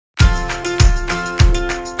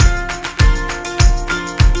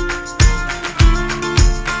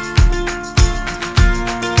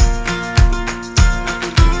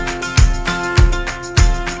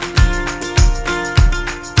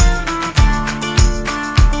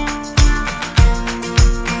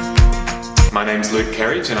name's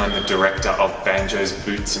Kerridge and I'm the director of Banjos,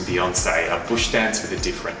 Boots and Beyonce, a bush dance with a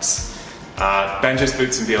difference. Banjos,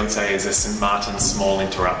 Boots and Beyonce is a St Martin's small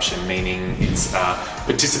interruption, meaning it's a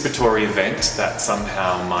participatory event that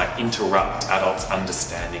somehow might interrupt adults'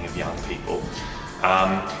 understanding of young people.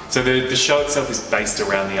 So the show itself is based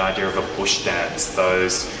around the idea of a bush dance,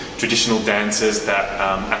 those traditional dances that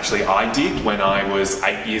actually I did when I was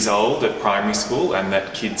 8 years old at primary school and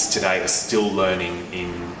that kids today are still learning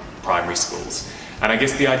in primary schools. And I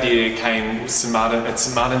guess the idea came, at St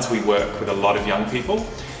Martin's we work with a lot of young people,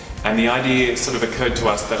 and the idea sort of occurred to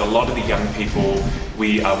us that a lot of the young people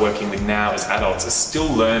we are working with now as adults are still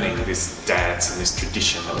learning this dance and this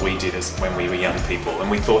tradition that we did when we were young people,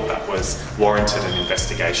 and we thought that was warranted an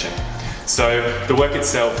investigation. So the work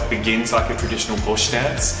itself begins like a traditional bush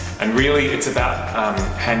dance, and really it's about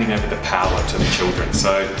handing over the power to the children.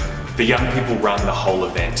 So the young people run the whole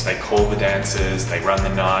event. They call the dancers, they run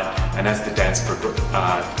the night, and as the dance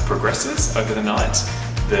progresses over the night,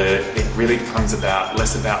 it really becomes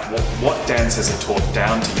less about what dances are taught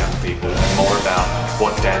down to young people and more about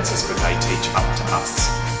what dances could they teach up to us.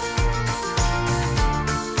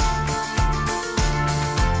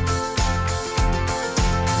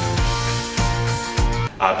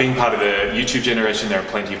 Being part of the YouTube generation, there are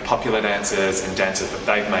plenty of popular dancers and dances that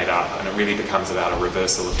they've made up, and it really becomes about a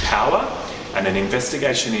reversal of power and an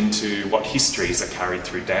investigation into what histories are carried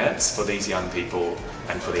through dance for these young people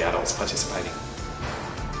and for the adults participating.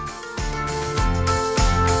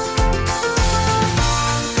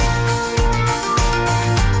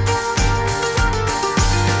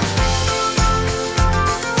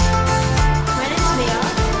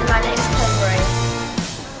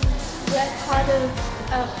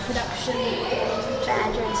 Production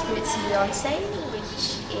Banjos, Boots and Beyonce,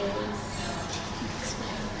 which is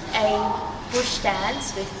a bush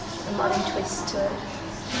dance with a modern twist to it.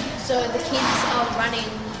 So the kids are running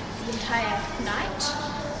the entire night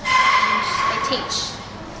and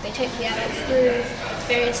they take the adults through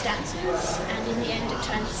various dances, and in the end it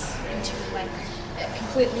turns into like a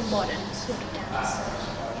completely modern sort of dance.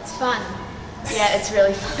 It's fun. Yeah, it's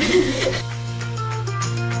really fun.